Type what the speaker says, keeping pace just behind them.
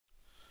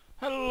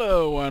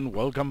Hello and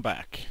welcome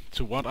back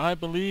to what I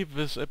believe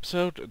is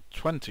episode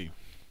 20.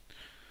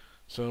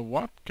 So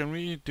what can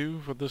we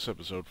do for this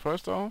episode?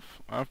 First off,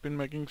 I've been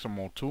making some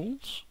more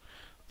tools.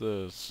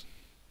 This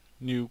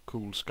new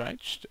cool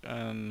sketch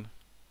and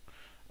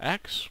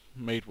axe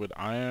made with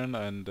iron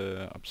and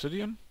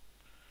obsidian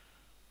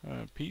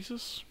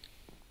pieces.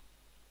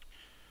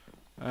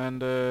 And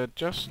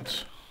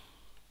just...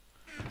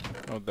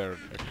 oh, there it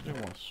actually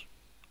was.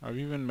 I've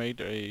even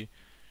made a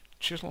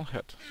chisel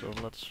head, so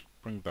let's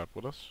bring that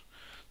with us.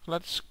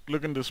 Let's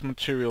look into this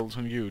materials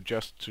and you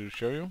just to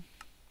show you.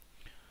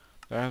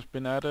 There has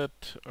been added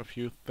a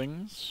few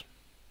things.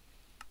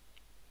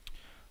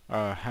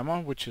 A hammer,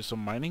 which is a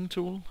mining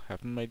tool.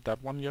 Haven't made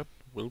that one yet.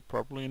 Will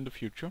probably in the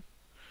future.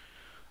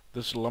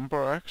 This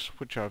lumber axe,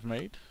 which I've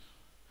made.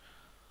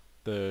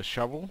 The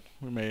shovel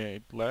we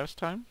made last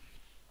time.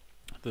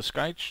 The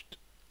scythe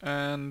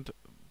and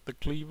the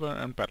cleaver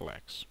and battle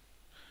axe.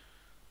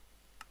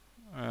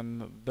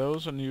 And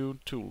those are new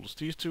tools.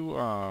 These two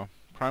are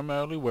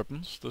primarily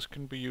weapons. This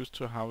can be used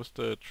to harvest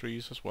the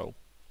trees as well.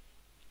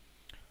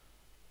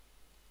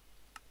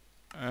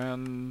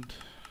 And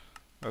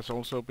there's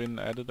also been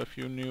added a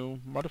few new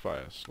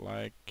modifiers,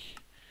 like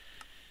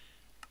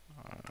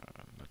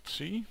let's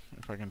see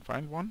if I can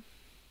find one.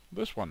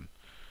 This one,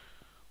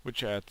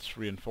 which adds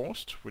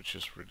reinforced, which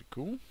is really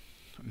cool.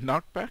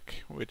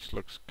 Knockback, which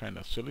looks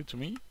kinda silly to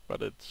me,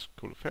 but it's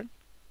cool effect.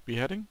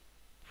 Beheading,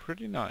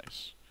 pretty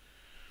nice.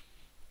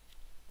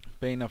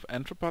 Bane of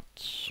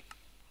Anthropods.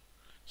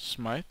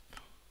 Smite.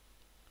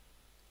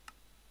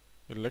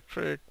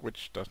 Electric,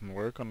 which doesn't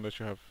work unless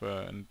you have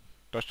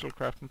industrial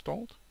craft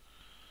installed.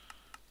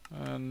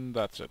 And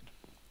that's it.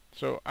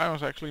 So I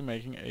was actually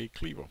making a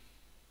cleaver.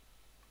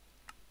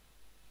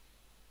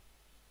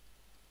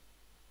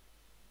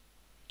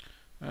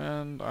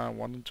 And I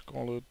wanted to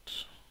call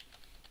it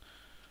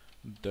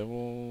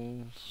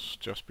Devils,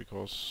 just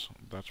because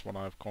that's what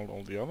I've called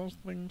all the other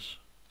things.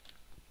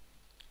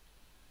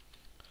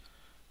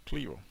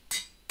 Cleaver.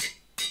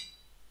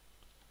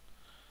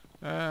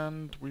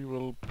 And we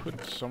will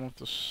put some of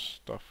the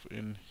stuff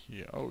in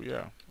here. Oh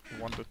yeah,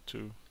 I wanted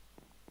to...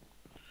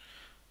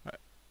 I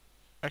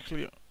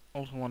actually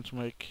also want to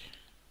make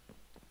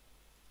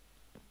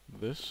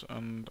this,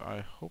 and I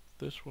hope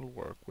this will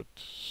work with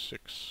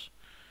 6.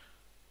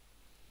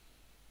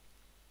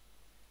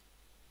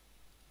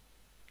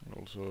 And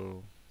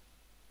also,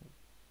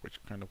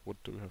 which kind of wood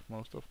do we have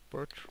most of?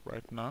 Birch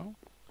right now.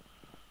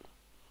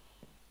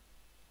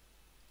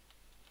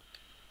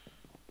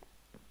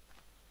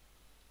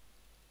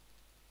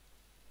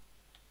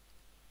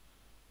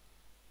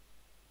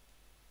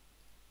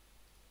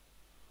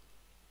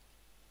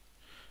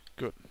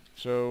 Good.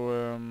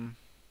 So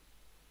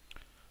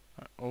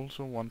I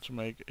also want to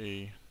make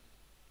a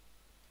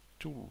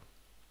tool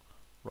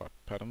rod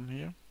pattern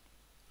here.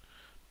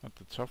 Not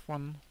the tough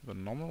one, the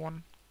normal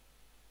one.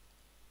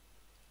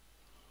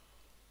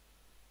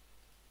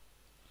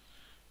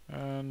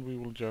 And we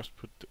will just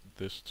put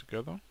this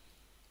together.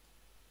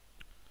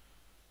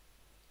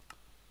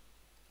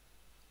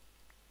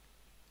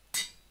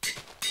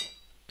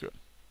 Good.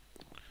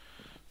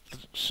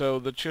 So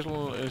the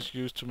chisel is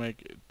used to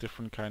make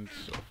different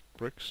kinds of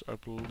bricks. I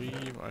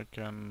believe I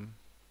can...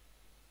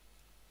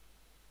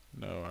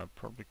 no, I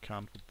probably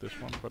can't with this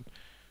one, but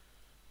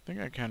I think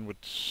I can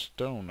with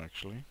stone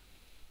actually.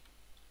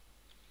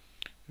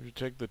 If you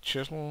take the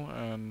chisel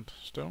and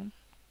stone,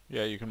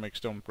 yeah, you can make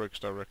stone bricks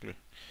directly.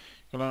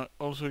 You can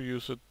also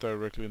use it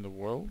directly in the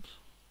world,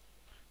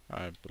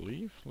 I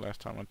believe,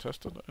 last time I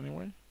tested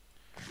anyway.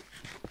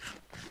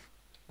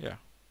 Yeah.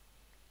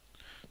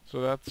 So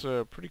that's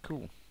pretty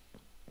cool.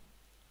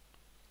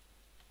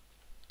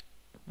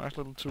 Nice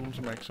little tool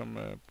to make some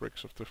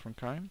bricks of different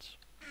kinds.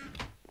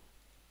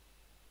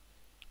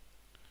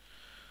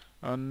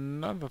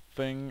 Another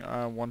thing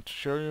I want to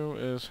show you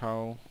is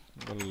how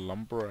the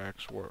lumber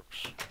axe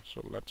works.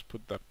 So let's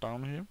put that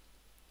down here,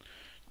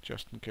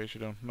 just in case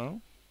you don't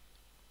know.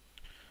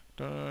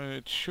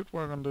 It should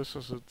work on this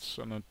as it's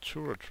a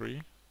natura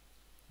tree.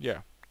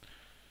 Yeah.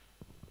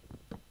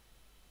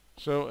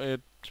 So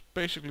it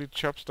basically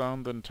chops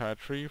down the entire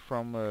tree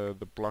from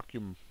the block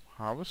you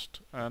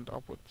harvest and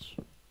upwards.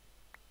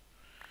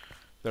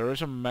 There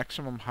is a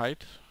maximum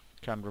height,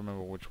 can't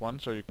remember which one,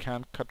 so you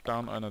can't cut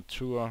down a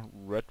natura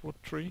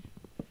redwood tree.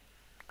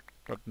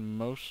 But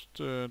most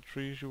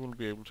trees you will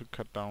be able to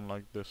cut down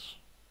like this.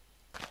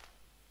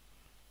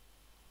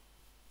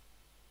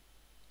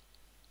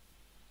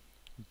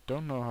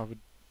 Don't know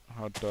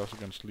how it does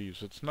against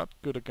leaves. It's not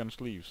good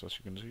against leaves, as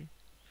you can see.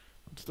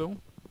 But still,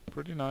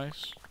 pretty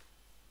nice.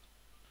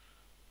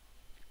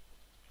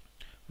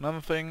 Another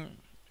thing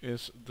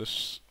is the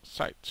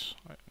scythe.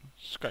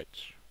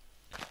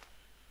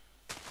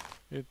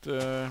 It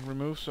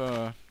removes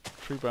a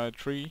tree by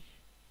tree,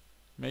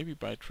 maybe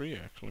by tree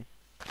actually.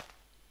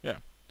 Yeah,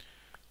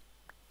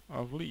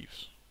 of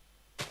leaves.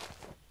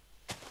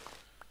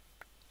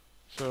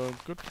 So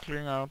good for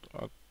clearing out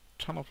a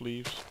ton of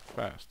leaves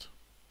fast.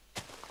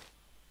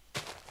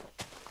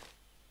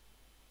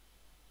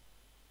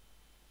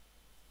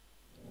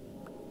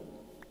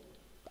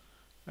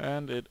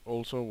 and it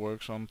also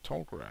works on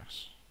tall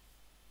grass,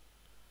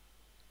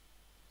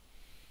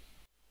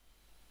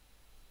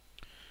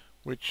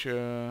 which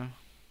I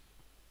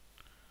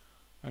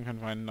can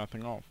find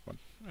nothing of. But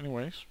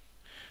anyways,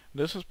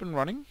 this has been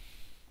running.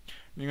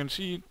 You can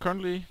see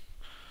currently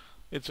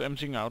it's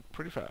emptying out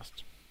pretty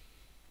fast.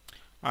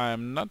 I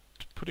am not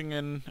putting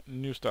in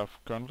new stuff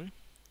currently.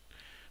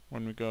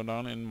 When we go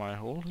down in my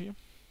hole here,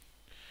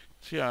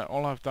 see,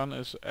 all I've done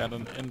is add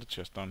an ender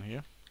chest down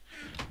here.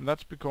 And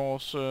that's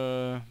because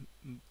the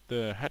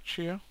hatch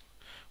here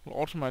will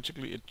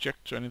automatically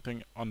eject to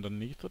anything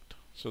underneath it.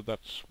 So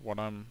that's what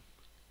I'm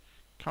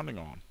counting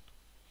on.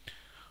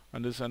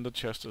 And this ender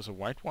chest is a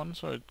white one,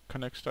 so it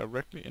connects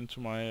directly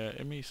into my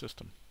ME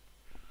system.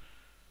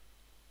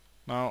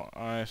 Now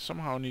I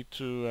somehow need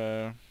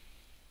to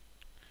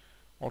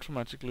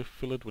automatically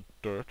fill it with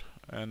dirt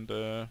and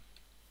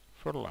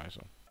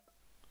fertilizer.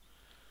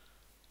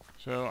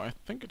 So I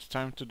think it's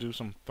time to do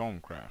some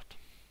Thaumcraft.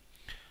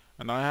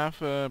 And I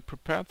have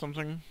prepared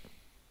something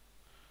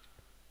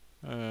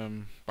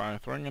by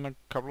throwing in a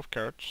couple of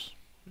carrots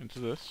into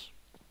this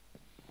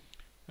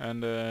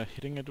and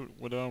hitting it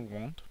with a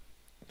wand.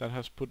 That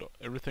has put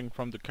everything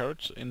from the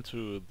carrots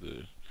into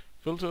the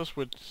filters,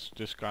 which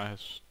this guy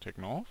has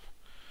taken off.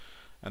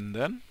 And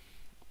then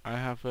I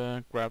have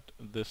grabbed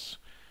this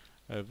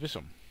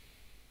Visum.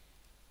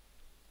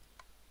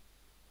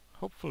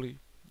 Hopefully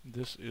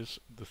this is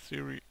the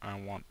theory I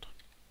want.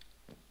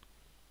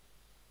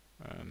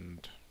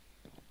 And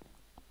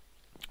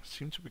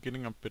seems to be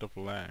getting a bit of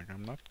lag.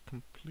 I'm not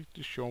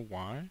completely sure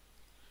why.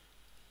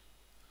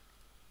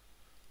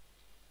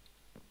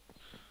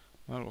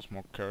 That was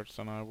more carrots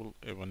than I will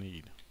ever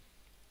need.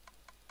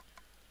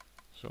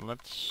 So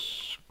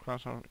let's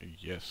cross out.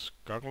 Yes,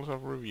 goggles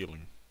of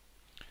revealing.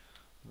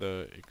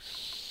 The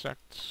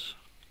exact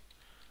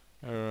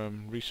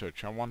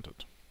research I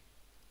wanted.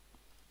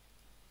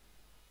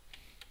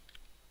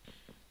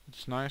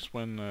 It's nice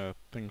when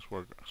things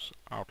work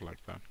out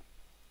like that.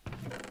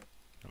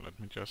 Let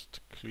me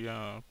just clear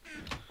up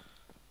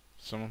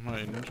some of my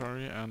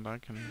inventory and I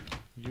can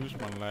use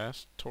my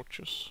last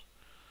torches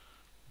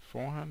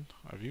beforehand.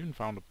 I've even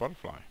found a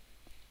butterfly.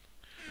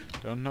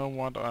 Don't know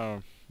what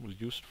I will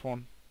use it for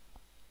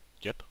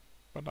yet,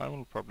 but I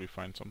will probably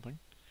find something.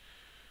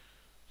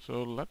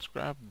 So let's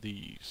grab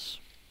these.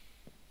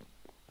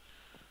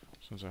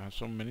 Since I have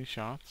so many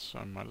shards,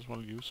 I might as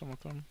well use some of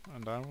them,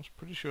 and I was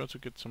pretty sure to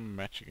get some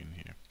magic in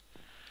here.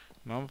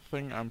 Another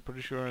thing I'm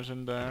pretty sure is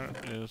in there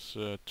is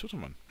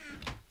Tutorman,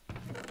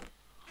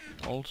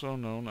 also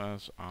known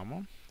as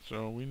armor,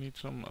 so we need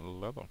some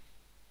leather.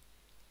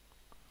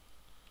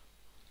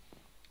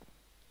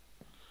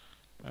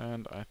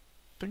 And I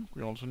think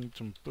we also need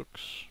some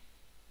books.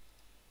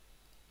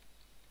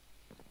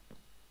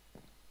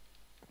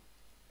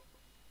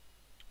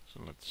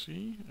 So let's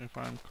see if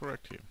I'm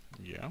correct here.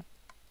 Yeah.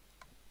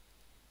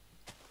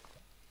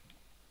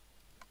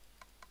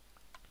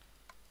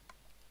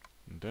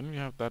 And then we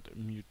have that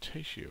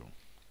mutatio,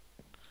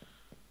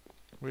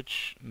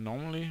 which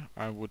normally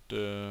I would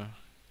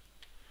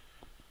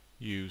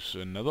use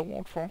a nether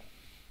wart for,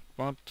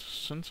 but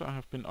since I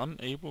have been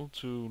unable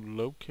to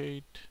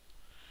locate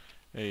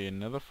a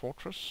nether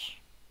fortress,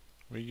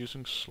 we're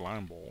using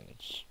slime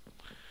balls.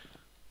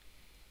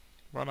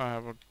 But I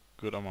have a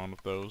good amount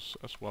of those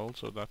as well,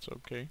 so that's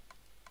okay.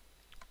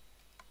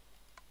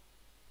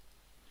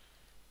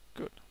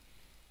 Good.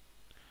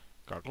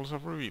 Goggles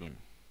of revealing.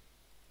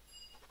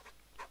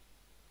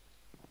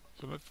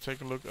 So let's take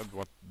a look at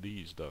what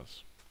these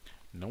does.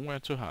 Nowhere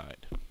to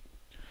hide.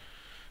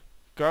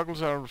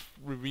 Goggles of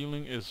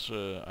revealing is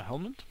a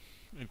helmet.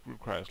 It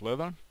requires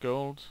leather,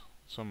 gold,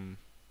 some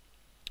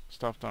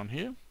stuff down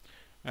here,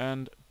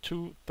 and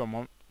 2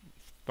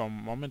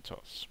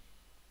 thermometers.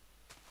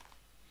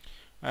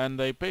 And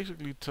they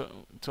basically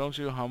tells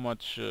you how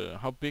much,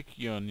 how big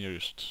your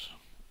nearest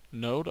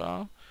node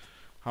are,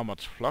 how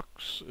much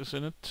flux is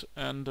in it,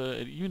 and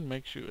it even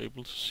makes you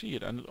able to see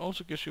it. And it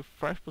also gives you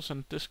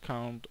 5%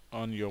 discount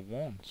on your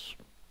wands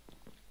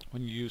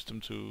when you use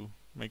them to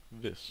make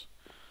this.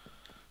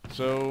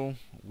 So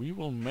we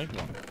will make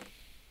one.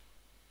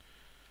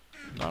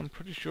 And I'm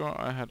pretty sure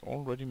I had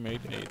already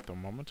made a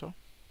thermometer.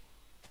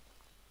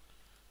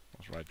 It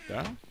was right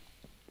there.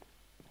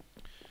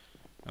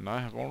 And I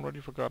have already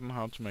forgotten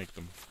how to make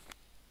them.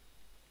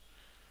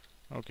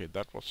 Okay,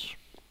 that was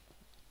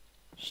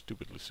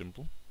stupidly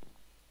simple.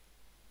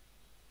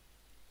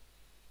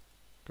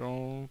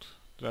 Gold.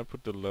 Did I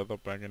put the leather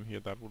back in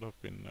here? That would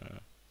have been a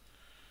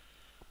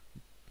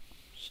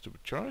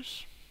stupid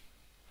choice.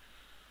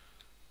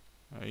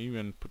 I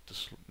even put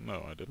this...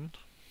 no, I didn't.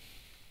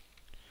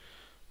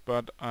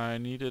 But I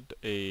needed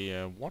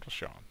a water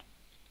shard.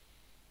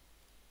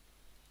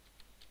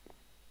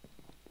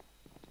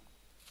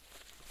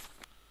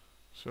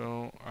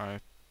 So I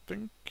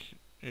think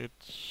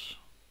it's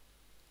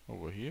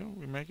over here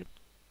we make it.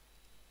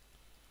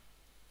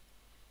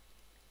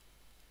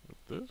 With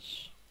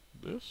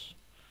this,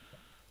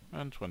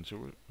 and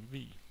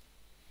 20V.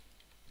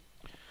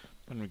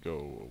 Then we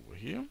go over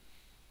here,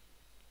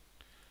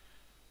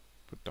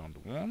 Put down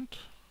the wand.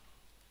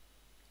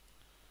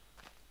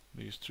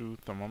 These two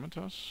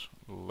thermometers,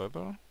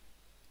 leather,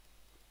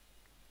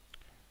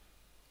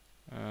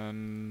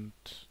 and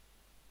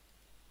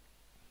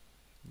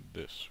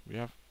this. We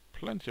have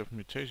plenty of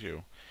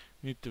mutatio.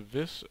 We need the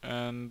vis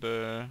and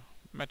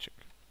magic.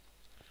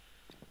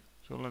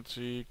 So let's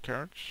see,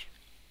 carrots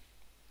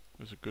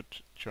is a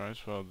good choice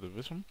for the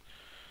visum.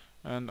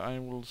 And I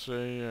will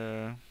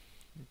say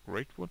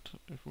great wood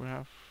if we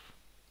have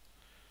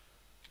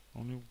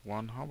only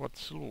one. How about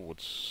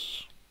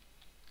silverwoods?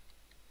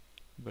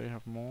 They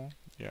have more?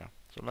 Yeah,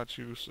 so let's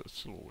use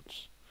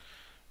silverwoods.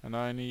 And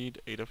I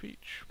need 8 of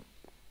each.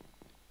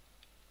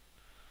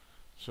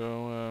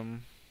 So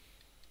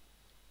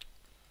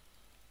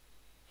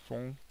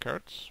 4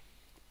 carrots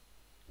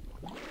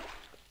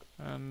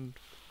and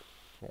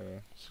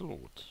 4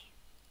 silverwoods.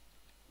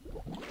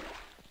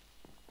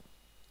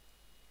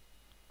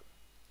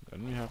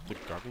 Then we have the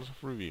goggles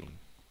of revealing.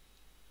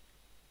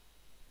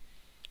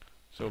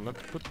 So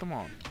let's put them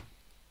on.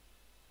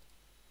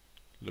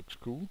 Looks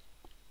cool.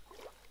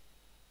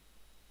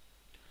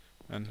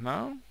 And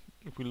now,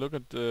 if we look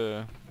at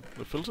the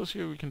filters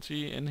here, we can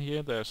see in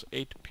here there's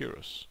 8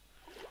 purus.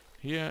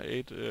 Here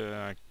 8,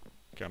 I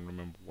can't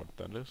remember what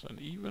that is, and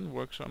even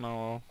works on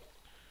our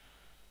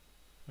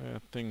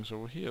things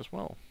over here as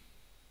well.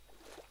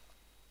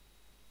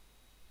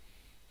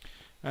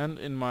 And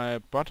in my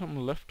bottom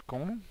left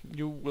corner,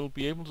 you will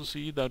be able to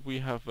see that we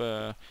have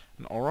an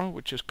aura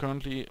which is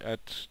currently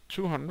at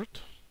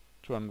 200,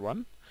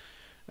 201,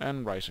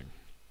 and rising.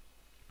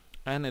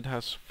 And it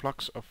has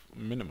flux of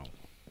minimal.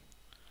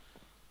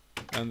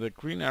 And the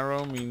green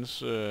arrow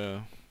means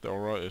the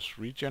aura is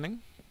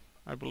regenning,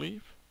 I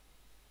believe.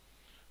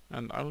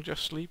 And I'll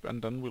just sleep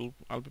and then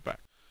I'll be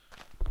back.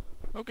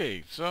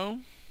 Okay, so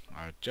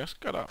I just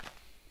got up.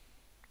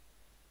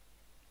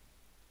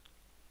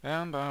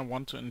 And I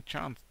want to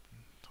enchant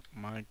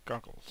my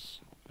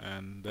goggles.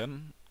 And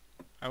then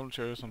I will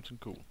show you something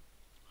cool.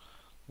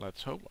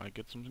 Let's hope I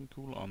get something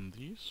cool on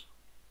these.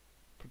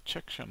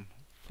 Protection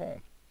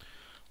 4.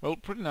 Well,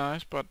 pretty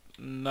nice, but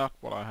not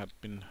what I had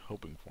been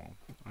hoping for.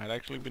 I had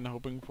actually been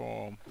hoping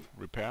for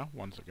repair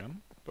once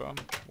again,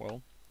 but,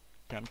 well,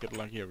 can't get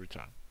lucky every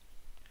time.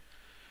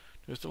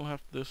 Do I still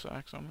have this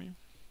axe on me?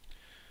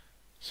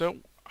 So,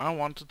 I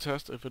want to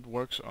test if it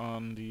works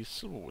on the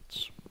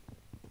silverwoods.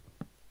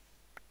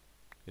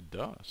 It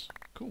does.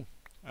 Cool.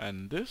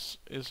 And this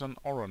is an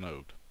aura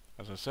node.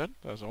 As I said,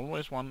 there's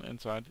always one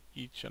inside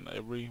each and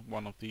every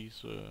one of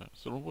these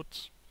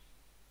silverwoods.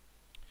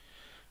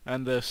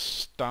 And the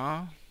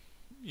star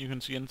you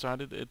can see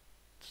inside it,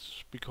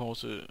 it's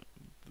because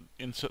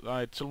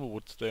inside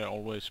silverwoods they're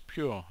always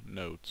pure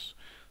nodes.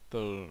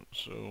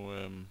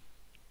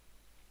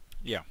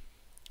 Yeah.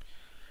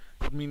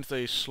 It means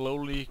they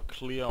slowly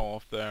clear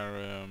off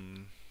their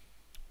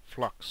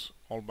flux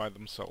all by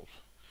themselves.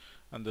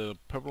 And the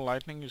purple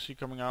lightning you see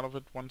coming out of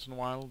it once in a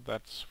while,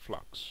 that's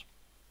flux.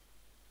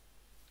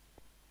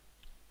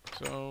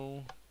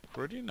 So,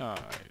 pretty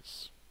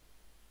nice.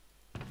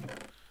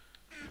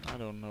 I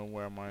don't know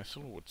where my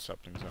silverwood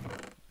saplings are,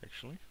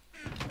 actually.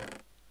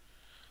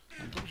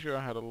 I'm pretty sure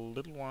I had a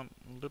little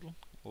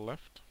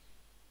left.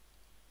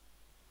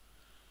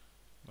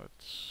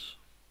 Let's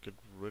get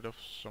rid of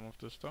some of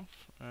this stuff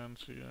and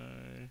see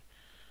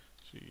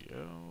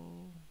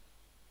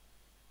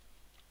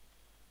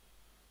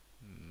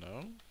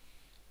no.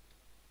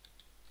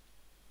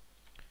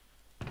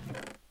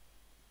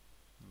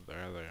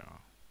 There they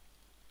are.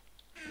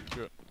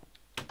 Good.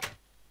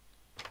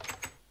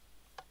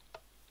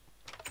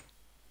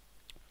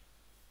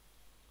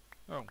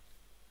 Oh.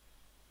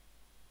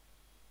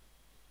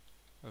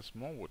 There's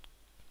more wood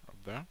up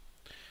there.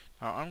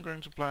 Now I'm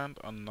going to plant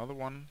another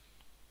one.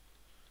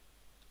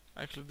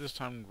 Actually this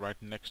time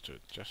right next to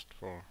it, just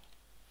for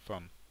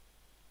fun.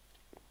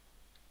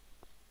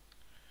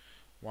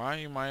 Why,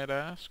 you might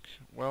ask?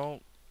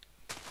 Well,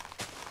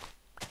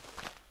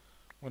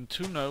 when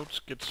two nodes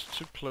get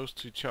too close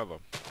to each other,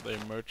 they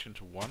merge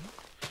into one.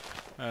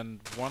 And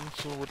one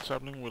silverwood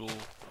sapling will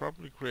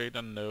probably create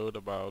a node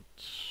about,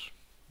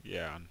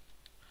 yeah,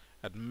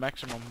 at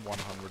maximum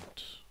 100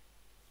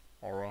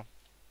 aura.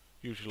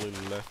 Usually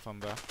less than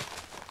that.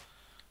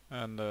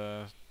 And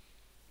I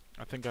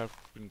think I've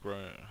been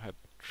had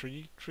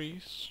 3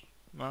 trees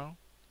now.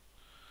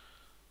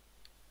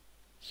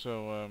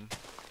 So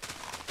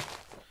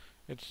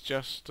it's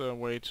just a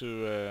way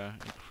to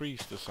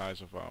increase the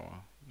size of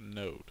our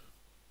node.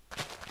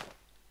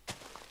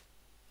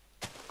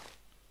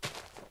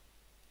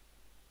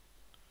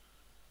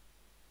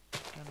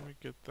 Can we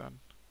get that?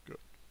 Good.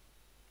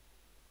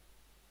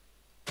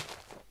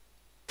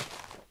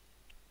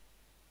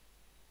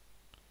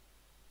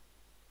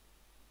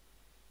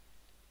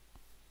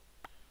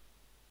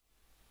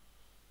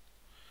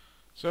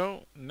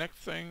 So, next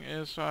thing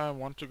is I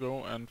want to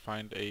go and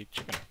find a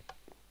chicken.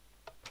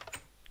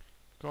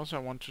 Because I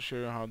want to show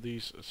you how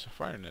these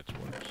sapphire nets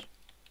works.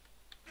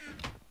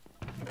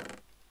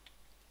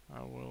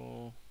 I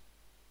will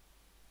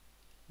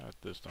add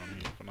this down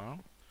here for now.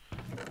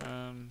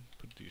 And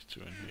put these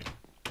two in here.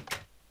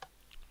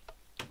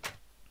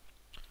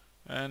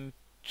 And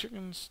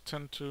chickens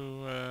tend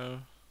to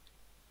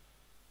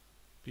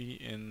be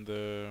in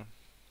the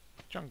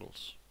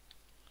jungles.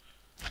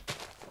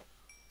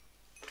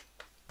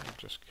 I'll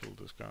just kill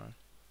this guy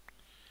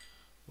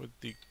with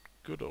the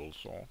good old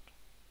sword.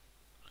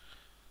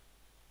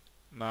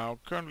 Now,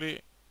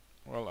 currently,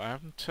 well, I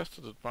haven't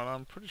tested it, but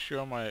I'm pretty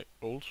sure my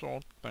old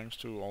sword, thanks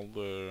to all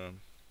the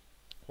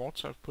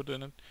quartz I've put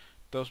in it,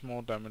 does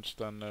more damage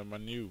than my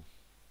new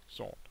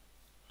sword.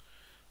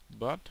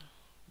 But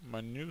my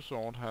new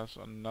sword has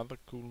another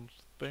cool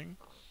thing.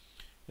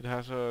 It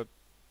has a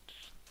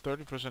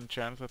 30%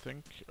 chance, I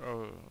think,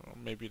 or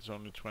maybe it's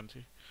only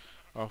 20,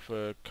 of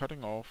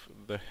cutting off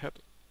the head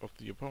of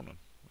the opponent.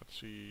 Let's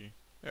see.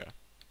 Yeah.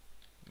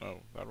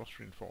 No, that was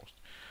reinforced.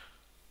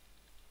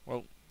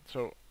 Well,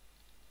 so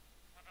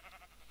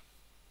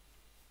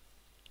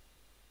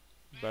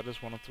that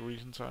is one of the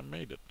reasons I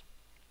made it.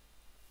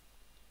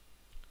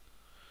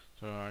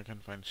 So I can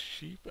find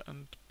sheep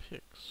and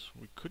pigs.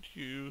 We could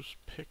use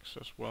pigs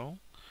as well,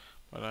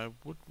 but I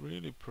would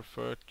really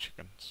prefer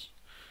chickens.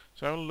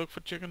 So I will look for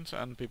chickens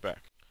and be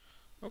back.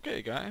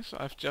 Okay guys,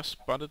 I've just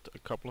spotted a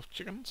couple of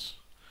chickens.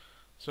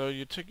 So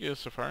you take your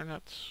safari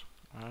nets,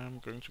 I'm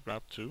going to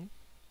grab 2,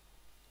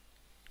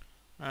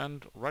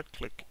 and right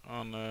click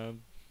on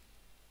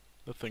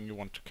the thing you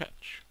want to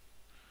catch.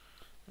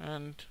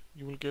 And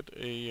you will get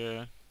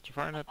a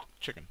safari net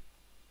chicken.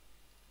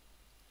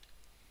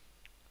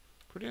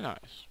 Pretty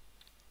nice.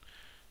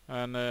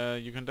 And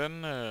you can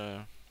then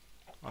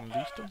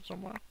unleash them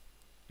somewhere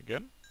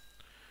again,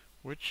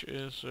 which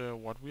is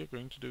what we are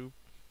going to do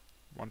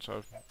once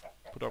I've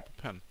put up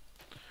a pen.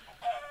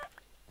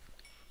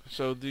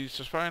 So the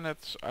safari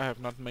nets, I have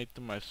not made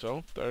them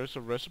myself. There is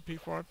a recipe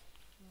for it.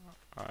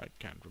 I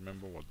can't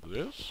remember what it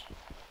is,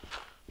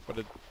 but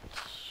it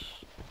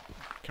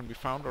can be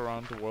found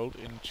around the world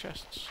in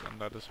chests, and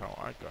that is how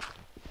I got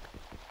them.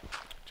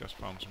 Just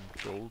found some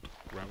gold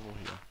gravel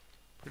here.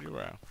 Pretty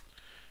rare.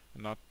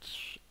 Not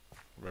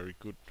very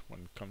good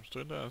when it comes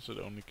to it, as it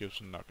only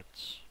gives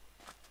nuggets.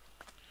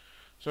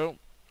 So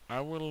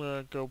I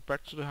will go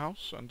back to the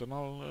house, and then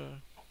I'll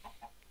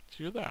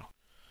see you there.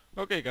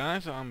 Okay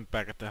guys, I'm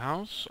back at the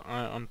house.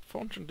 I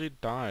unfortunately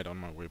died on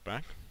my way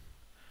back.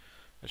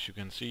 As you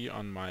can see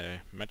on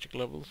my magic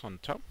levels on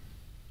top,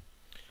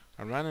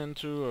 I ran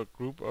into a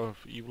group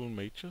of evil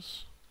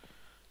mages,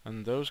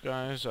 and those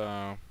guys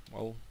are,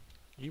 well,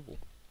 evil.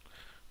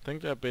 I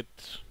think they're a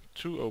bit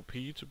too OP,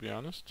 to be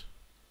honest.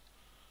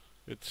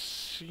 It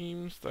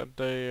seems that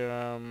they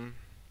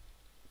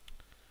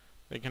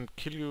can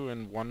kill you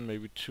in 1,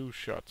 maybe 2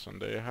 shots,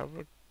 and they have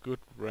a good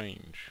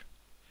range.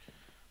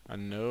 I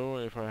know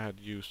if I had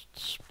used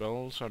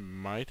spells I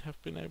might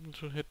have been able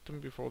to hit them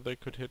before they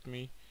could hit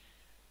me,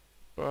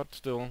 but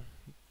still,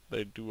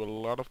 they do a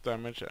lot of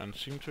damage and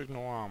seem to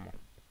ignore armor.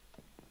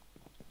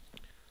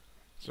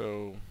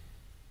 So,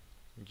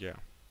 yeah.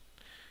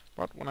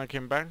 But when I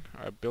came back,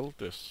 I built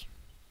this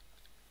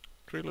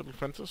 3 little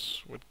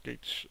fences with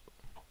gates,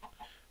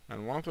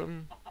 and one of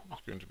them is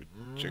going to be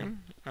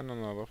chicken and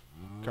another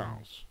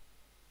cows.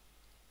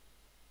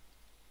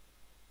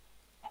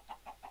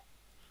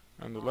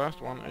 And the last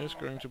one is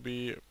going to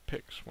be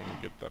pigs when we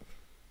get them.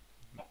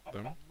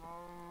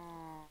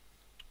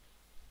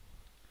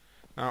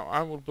 Now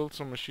I will build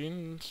some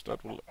machines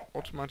that will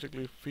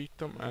automatically feed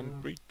them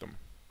and breed them.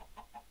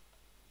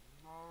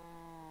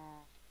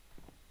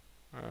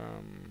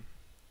 And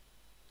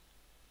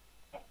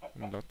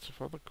lots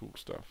of other cool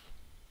stuff.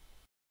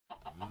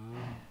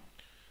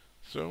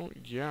 So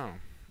yeah,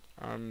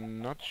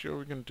 I'm not sure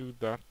we can do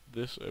that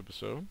this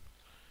episode,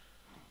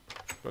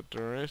 but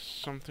there is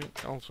something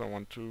else I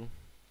want to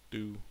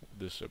do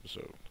this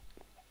episode.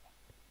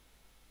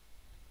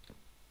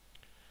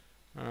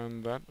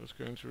 And that is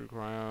going to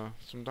require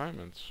some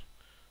diamonds.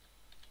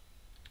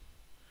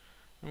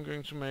 I'm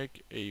going to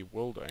make a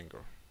world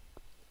anchor.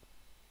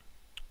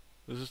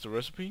 This is the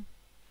recipe,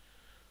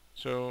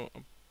 so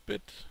a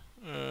bit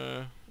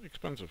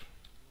expensive,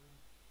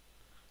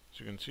 as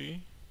you can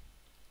see,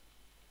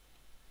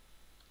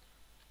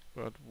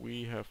 but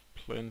we have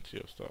plenty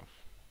of stuff.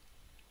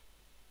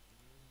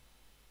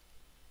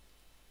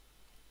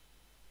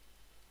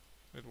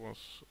 It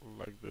was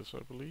like this,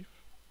 I believe.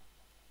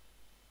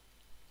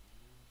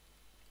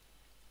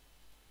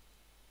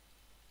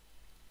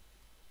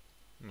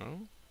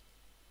 No?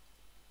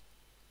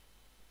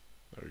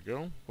 There we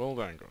go, world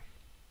anchor.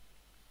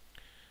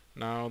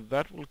 Now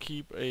that will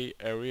keep a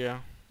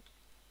area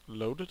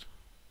loaded,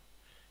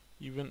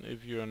 even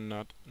if you are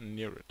not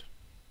near it.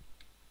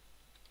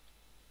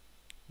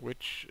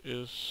 Which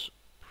is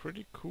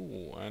pretty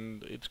cool,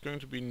 and it's going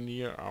to be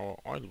near our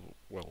oil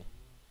well.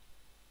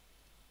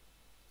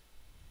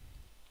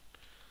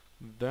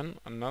 Then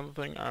another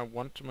thing I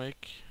want to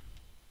make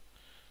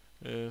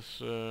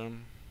is a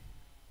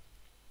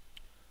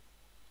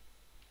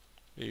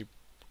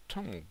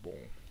tunnel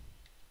ball.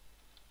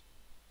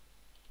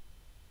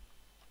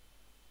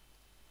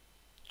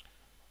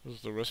 This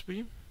is the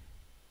recipe.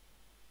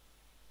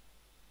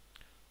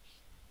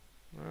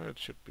 It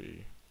should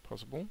be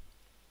possible.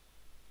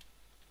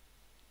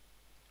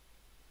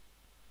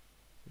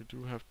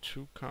 do have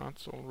 2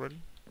 carts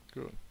already.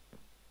 Good.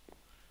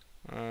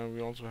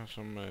 We also have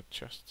some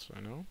chests,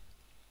 I know.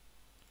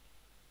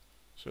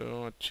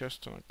 So a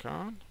chest and a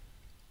cart.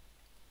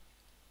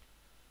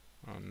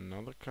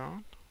 Another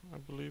cart, I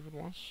believe it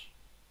was.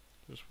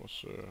 This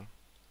was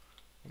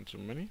one too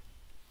many.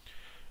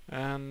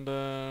 And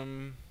a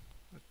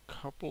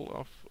couple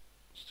of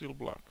steel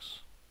blocks.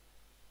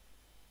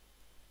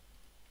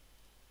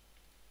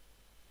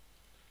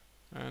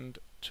 And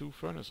 2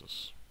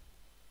 furnaces.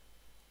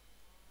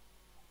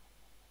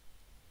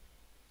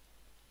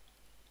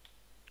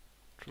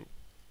 True.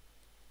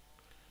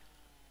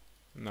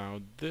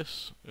 Now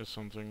this is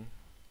something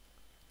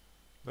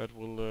that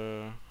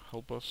will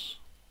help us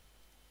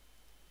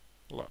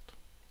a lot.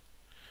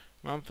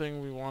 One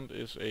thing we want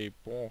is a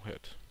ball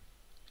head.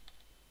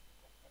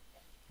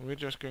 We're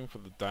just going for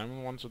the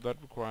diamond one, so that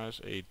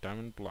requires a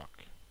diamond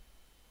block.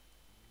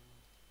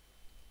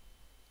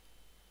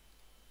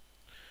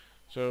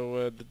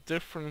 So the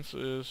difference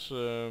is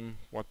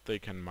what they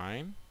can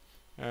mine,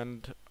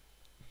 and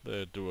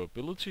the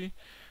durability,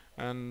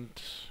 and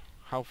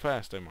how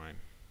fast they mine.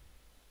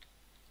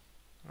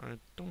 I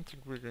don't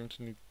think we're going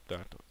to need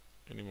that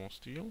any more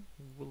steel.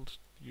 We'll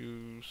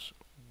use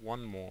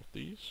 1 more of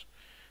these.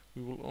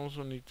 We will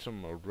also need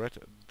some red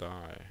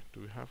dye.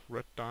 Do we have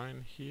red dye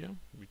in here?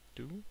 We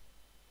do.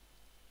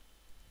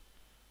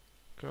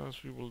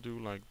 Because we will do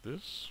like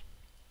this.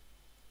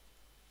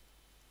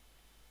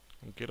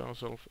 And get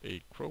ourselves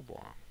a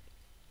crowbar.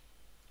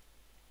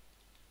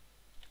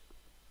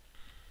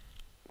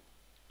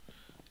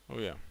 Oh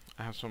yeah,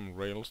 I have some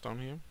rails down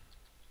here.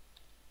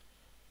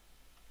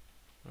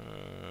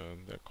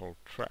 They're called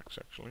tracks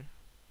actually.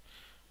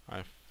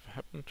 I've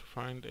happened to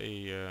find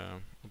a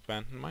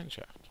abandoned mine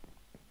shaft.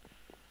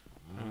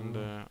 And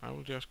I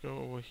will just go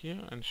over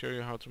here and show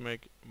you how to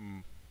make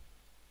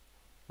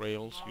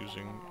rails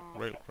using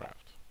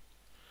railcraft.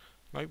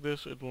 Like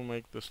this, it will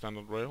make the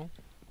standard rail.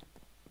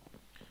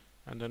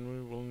 And then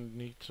we will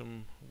need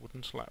some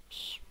wooden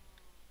slabs.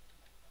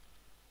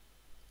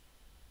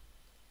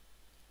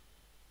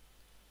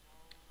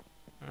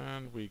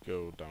 And we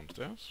go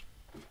downstairs.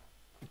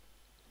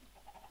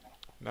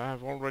 Now I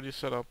have already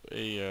set up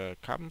a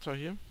carpenter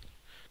here,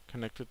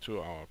 connected to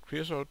our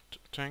creosote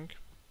tank.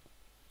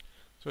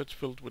 So it's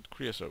filled with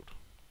creosote.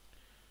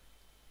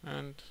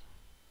 And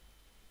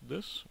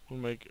this will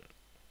make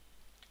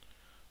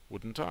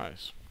wooden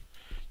ties.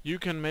 You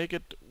can make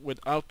it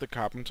without the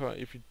carpenter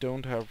if you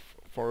don't have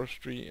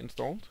forestry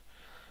installed.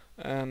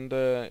 And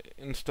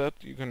instead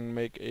you can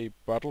make a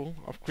bottle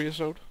of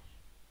creosote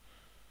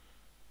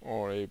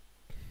or a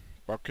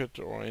bucket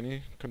or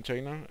any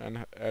container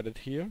and add it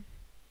here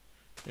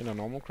in a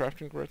normal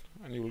crafting grid,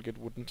 and you will get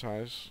wooden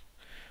ties.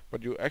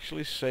 But you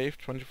actually save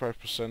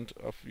 25%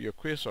 of your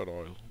creosote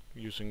oil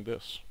using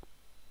this.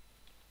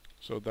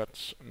 So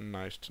that's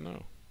nice to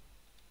know.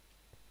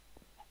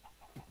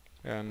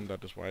 And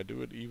that is why I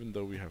do it, even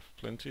though we have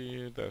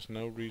plenty. There's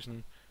no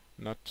reason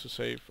not to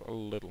save a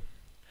little.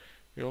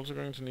 We're also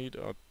going to need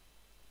a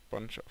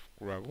bunch of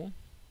gravel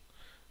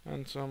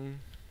and some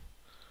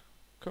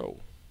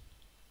coal.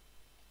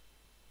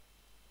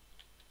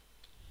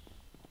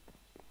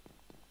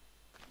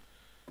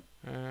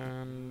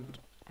 And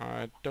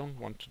I don't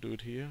want to do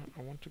it here.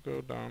 I want to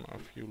go down a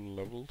few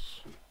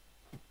levels.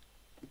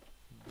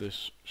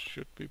 This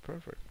should be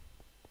perfect.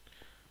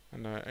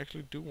 And I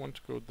actually do want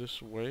to go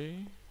this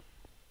way.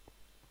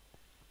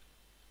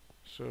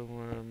 So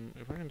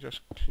if I can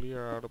just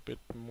clear out a bit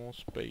more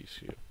space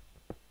here.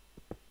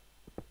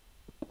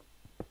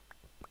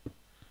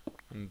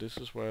 And this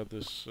is where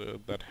this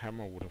that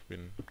hammer would have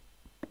been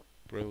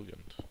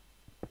brilliant.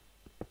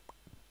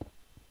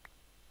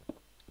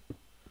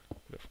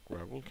 Bit of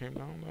gravel came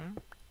down there.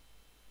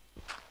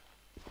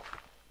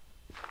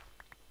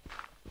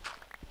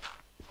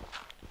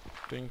 I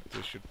think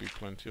there should be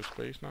plenty of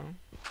space now.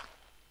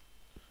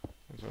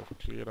 Once I've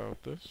cleared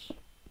out this.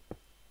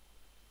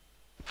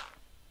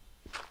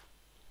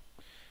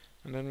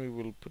 And then we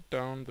will put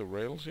down the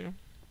rails here.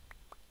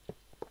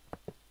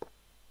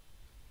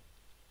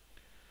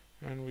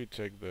 And we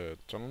take the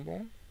tunnel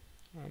ball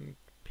and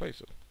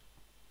place it.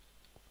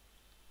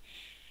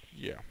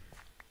 Yeah,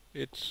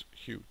 it's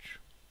huge.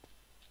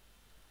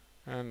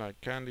 And I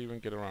can't even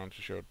get around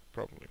to show it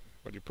properly.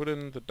 But you put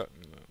in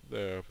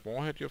the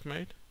warhead you've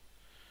made.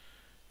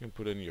 You can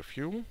put in your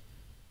fuel.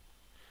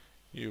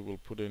 You will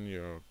put in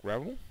your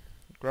gravel.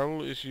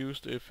 Gravel is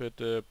used if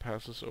it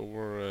passes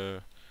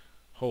over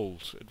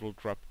holes. It will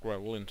drop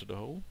gravel into the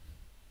hole.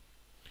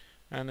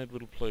 And it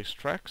will place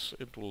tracks,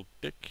 it will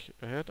dig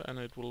ahead, and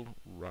it will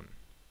run.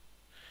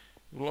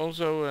 It will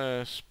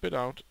also spit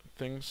out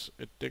things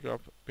it dig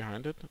up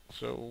behind it.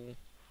 So,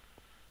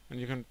 and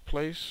you can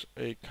place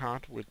a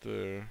cart with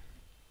the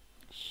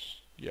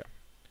yeah.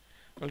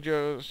 I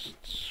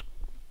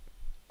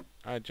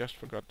just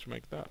forgot to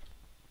make that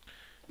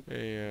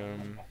a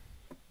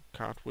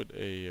cart with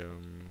a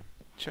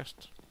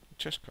chest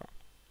cart.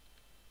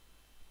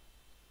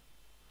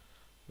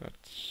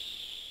 That's.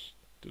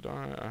 Did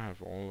I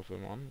have all of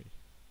them on me?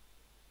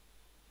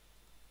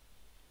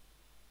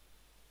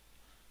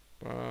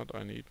 but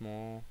I need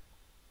more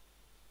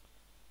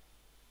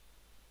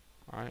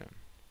iron.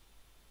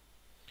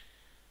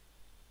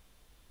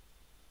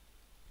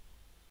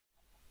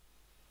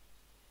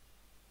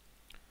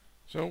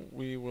 So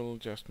we will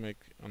just make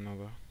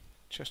another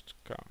chest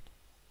card.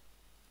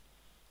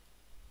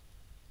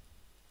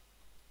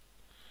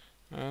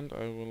 And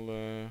I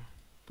will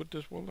put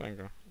this world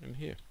anchor in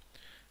here.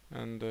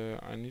 And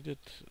I needed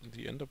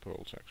the ender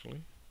pearls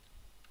actually.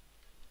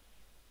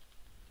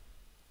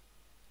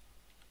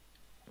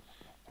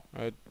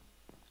 I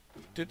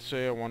did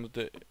say I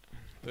wanted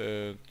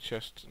the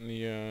chest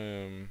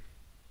near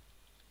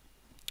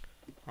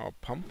our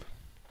pump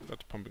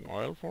that's pumping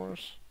oil for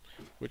us,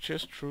 which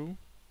is true,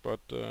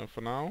 but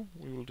for now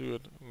we will do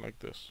it like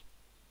this.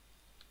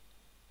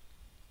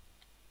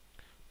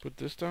 Put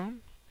this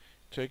down,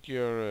 take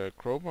your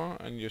crowbar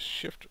and just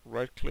shift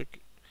right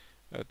click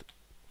at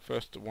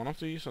first one of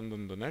these and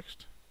then the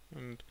next,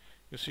 and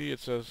you see it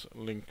says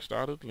link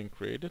started, link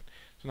created.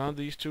 So now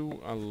these two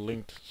are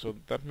linked, so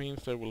that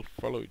means they will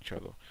follow each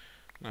other.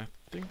 And I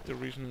think the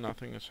reason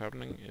nothing is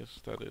happening is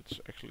that it's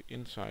actually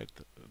inside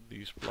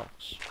these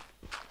blocks.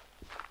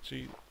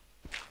 See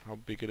how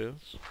big it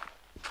is?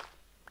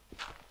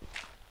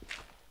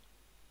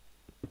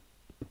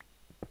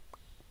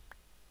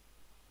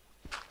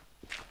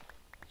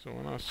 So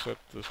when I said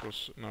this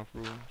was enough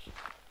rooms,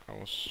 I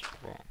was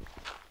wrong.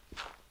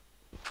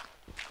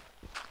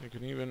 You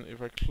can even,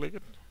 if I click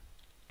it,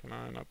 can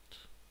I not?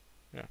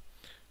 Yeah.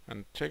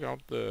 And take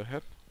out the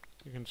head,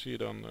 you can see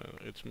it on,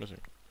 it's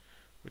missing.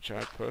 Which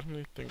I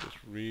personally think is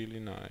really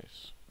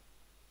nice.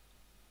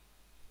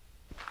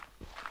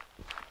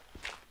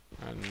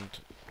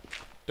 And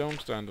don't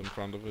stand in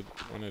front of it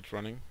when it's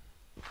running.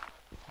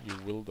 You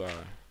will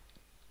die.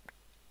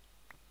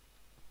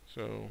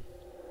 So,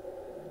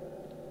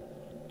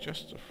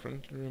 just a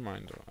friendly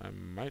reminder, I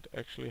might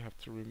actually have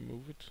to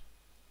remove it.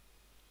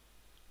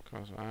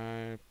 Because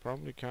I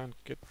probably can't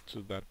get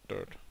to that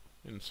dirt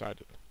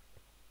inside it.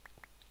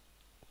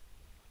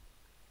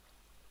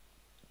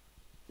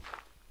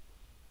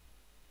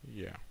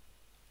 Yeah.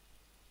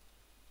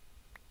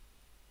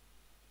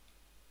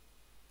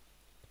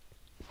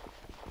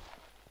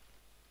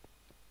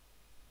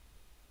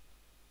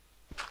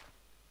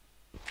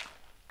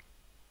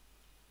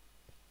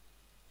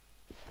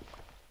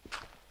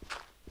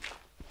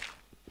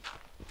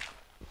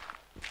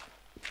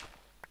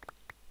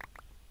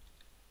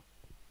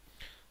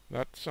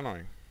 That's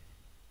annoying.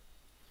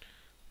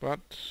 But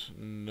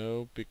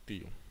no big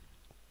deal.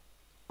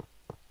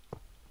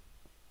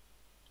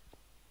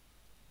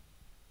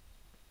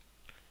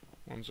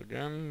 Once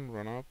again,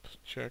 run up,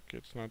 check,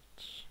 it's not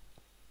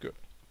good.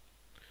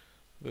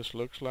 This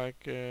looks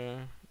like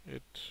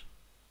it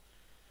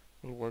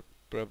will work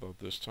better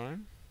this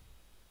time.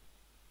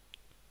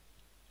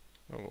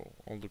 Oh,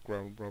 all the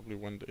gravel probably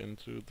went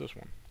into this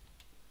one.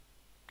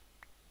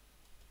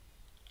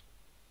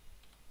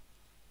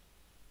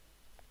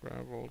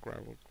 Gravel,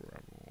 gravel,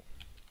 gravel.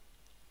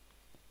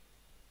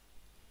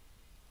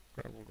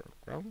 Gravel, gravel,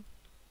 gravel.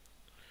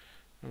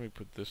 And we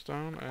put this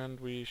down and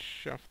we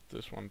shove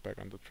this one back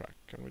on the track.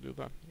 Can we do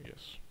that?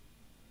 Yes.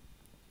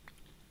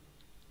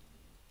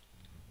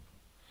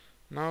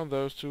 Now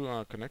those two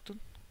are connected.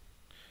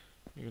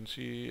 You can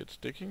see it's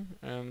sticking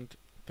and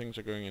things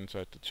are going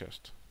inside the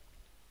chest.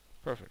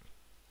 Perfect.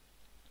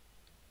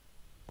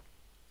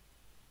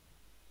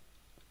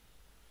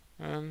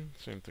 And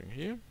same thing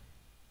here.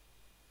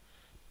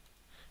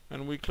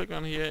 And we click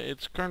on here,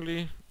 it's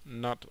currently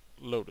not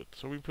loaded.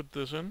 So we put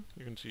this in,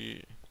 you can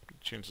see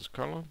it changes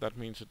color, that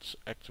means it's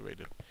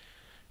activated.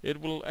 It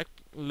will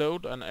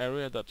load an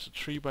area that's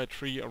 3 by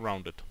 3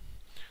 around it.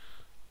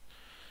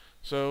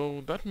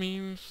 So that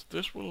means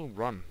this will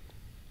run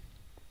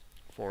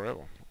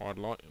forever, or at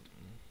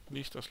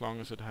least as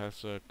long as it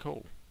has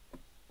coal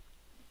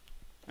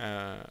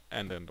and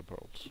ender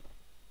pearls.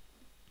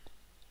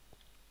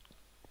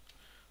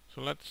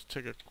 So let's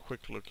take a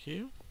quick look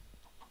here.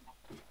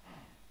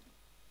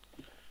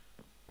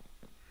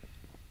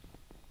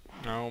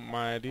 Now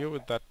my idea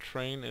with that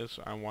train is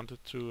I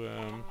wanted to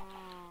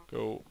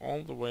go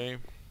all the way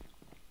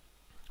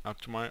up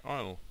to my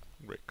oil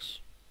rigs.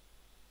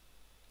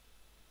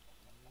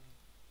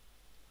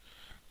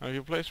 Now if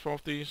you place 4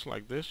 of these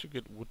like this, you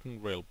get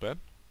wooden rail bed.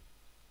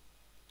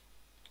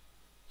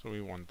 So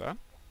we want that.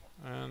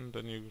 And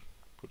then you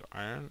put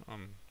iron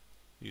on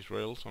these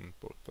rails on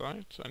both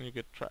sides and you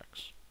get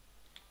tracks.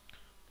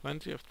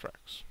 Plenty of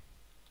tracks.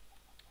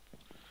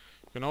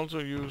 You can also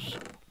use,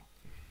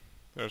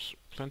 there's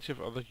plenty of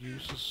other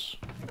uses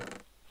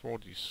for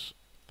these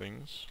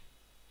things.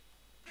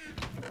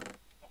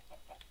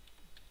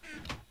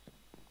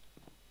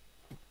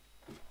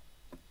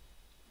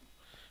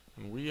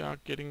 And we are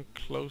getting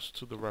close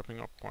to the wrapping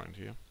up point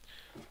here.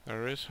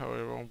 There is,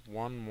 however,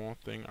 one more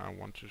thing I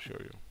want to show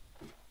you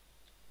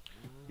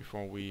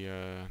before we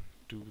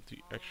do the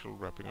actual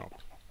wrapping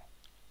up.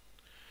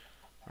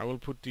 I will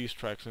put these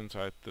tracks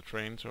inside the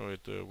train so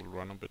it will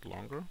run a bit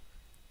longer.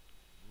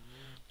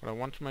 But I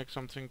want to make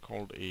something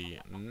called a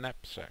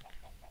knapsack.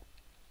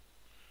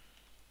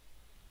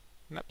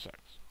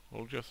 knapsacks.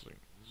 Hold your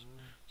things.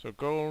 So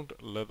gold,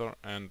 leather,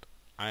 and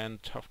iron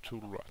tough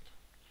tool rod.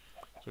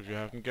 So if you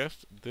haven't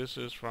guessed, this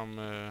is from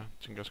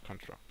Tinker's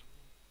Construct.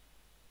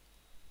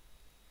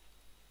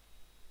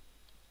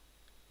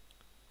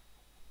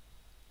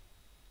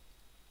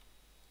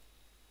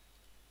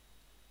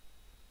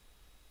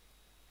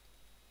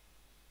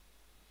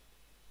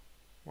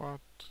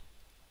 What?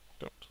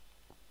 Don't.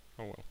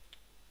 Oh well.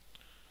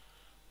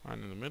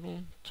 Iron in the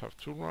middle, tough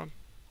tool rod.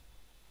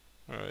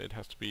 It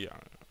has to be,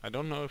 I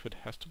don't know if it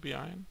has to be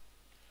iron,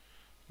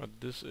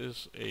 but this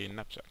is a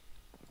knapsack.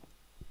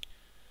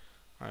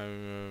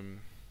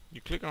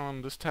 You click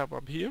on this tab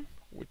up here,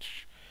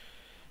 which,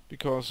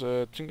 because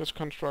Tinker's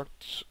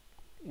Construct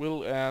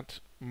will add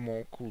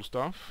more cool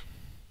stuff.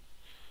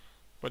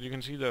 But you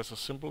can see there's a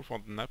symbol for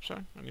the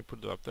knapsack, and you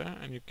put it up there,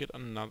 and you get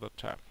another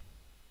tab.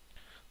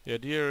 The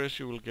idea is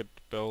you will get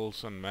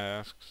bells and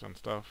masks and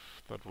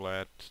stuff that will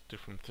add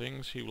different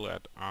things. He will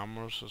add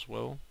armors as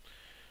well.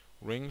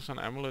 Rings and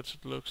amulets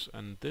it looks,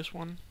 and this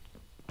one,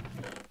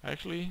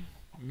 actually,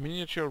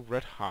 miniature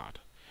red heart.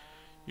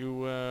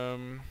 You,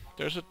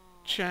 there's a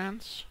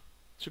chance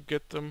to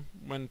get them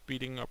when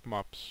beating up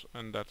mobs,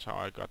 and that's how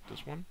I got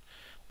this one.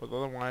 But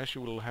otherwise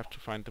you will have to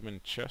find them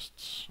in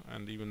chests,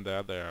 and even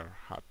there they are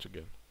hard to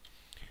get.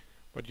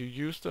 But you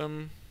use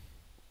them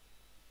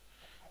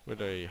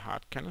with a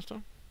heart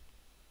canister,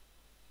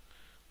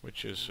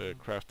 which is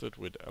crafted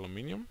with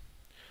aluminium,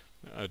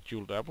 a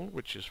jeweled apple,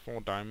 which is 4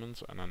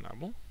 diamonds and an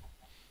apple,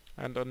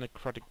 and a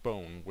necrotic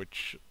bone,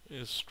 which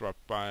is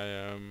dropped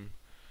by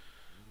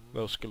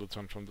those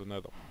skeletons from the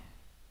nether.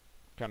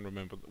 Can't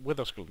remember,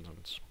 wither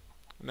skeletons.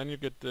 And then you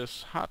get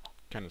this heart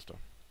canister,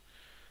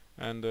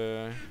 and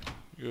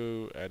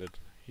you add it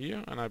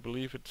here, and I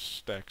believe it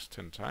stacks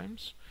 10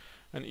 times,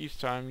 and each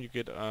time you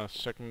get a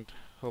second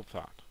health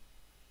heart.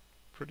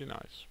 Pretty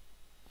nice.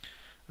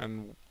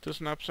 And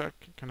this knapsack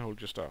can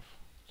hold your stuff.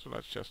 So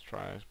let's just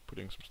try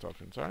putting some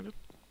stuff inside it.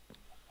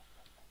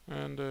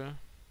 And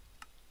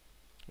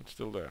it's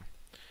still there.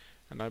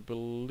 And I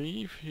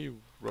believe he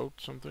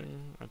wrote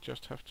something. I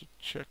just have to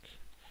check.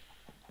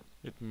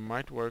 It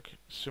might work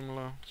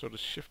similar. So the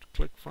shift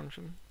click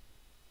function.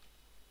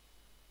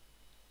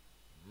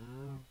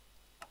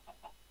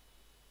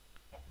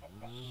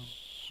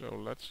 So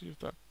let's see if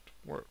that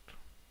worked.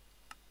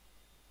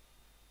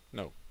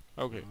 No.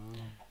 Okay.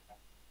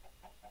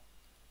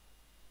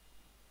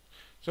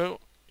 So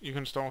you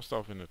can store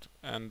stuff in it,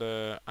 and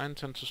I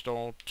intend to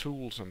store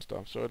tools and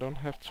stuff, so I don't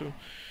have to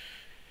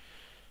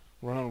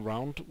run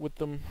around with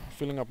them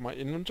filling up my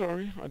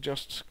inventory.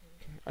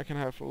 I can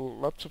have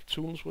lots of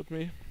tools with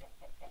me,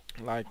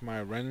 like my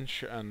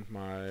wrench and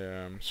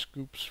my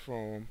scoops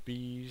for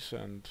bees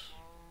and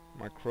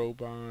my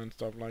crowbar and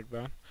stuff like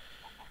that,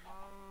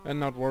 and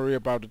not worry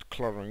about it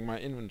cluttering my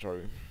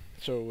inventory.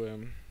 So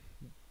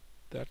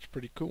that's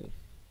pretty cool.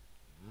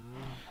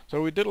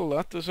 So we did a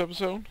lot this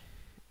episode.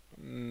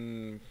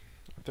 I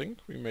think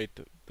we made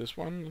this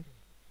one,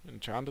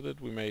 enchanted it.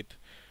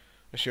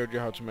 I showed you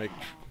how to make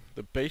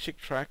the basic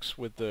tracks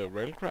with the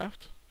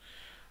railcraft.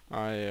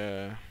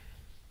 I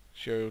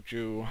showed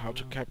you how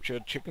to capture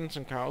chickens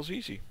and cows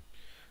easy.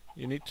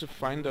 You need to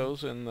find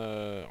those in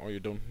the, or you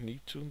don't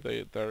need to.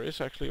 There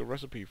is actually a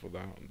recipe for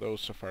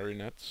those safari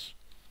nets.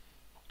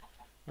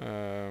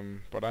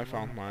 But I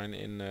found mine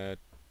in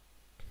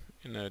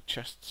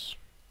chests,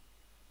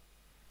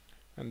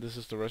 and this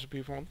is the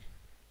recipe for it.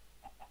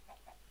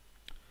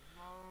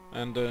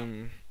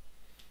 And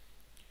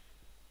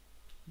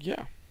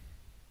yeah.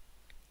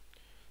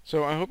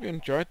 So I hope you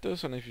enjoyed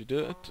this, and if you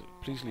did,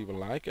 please leave a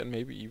like and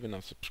maybe even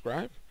a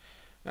subscribe.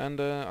 And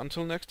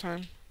until next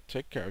time,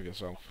 take care of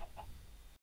yourself.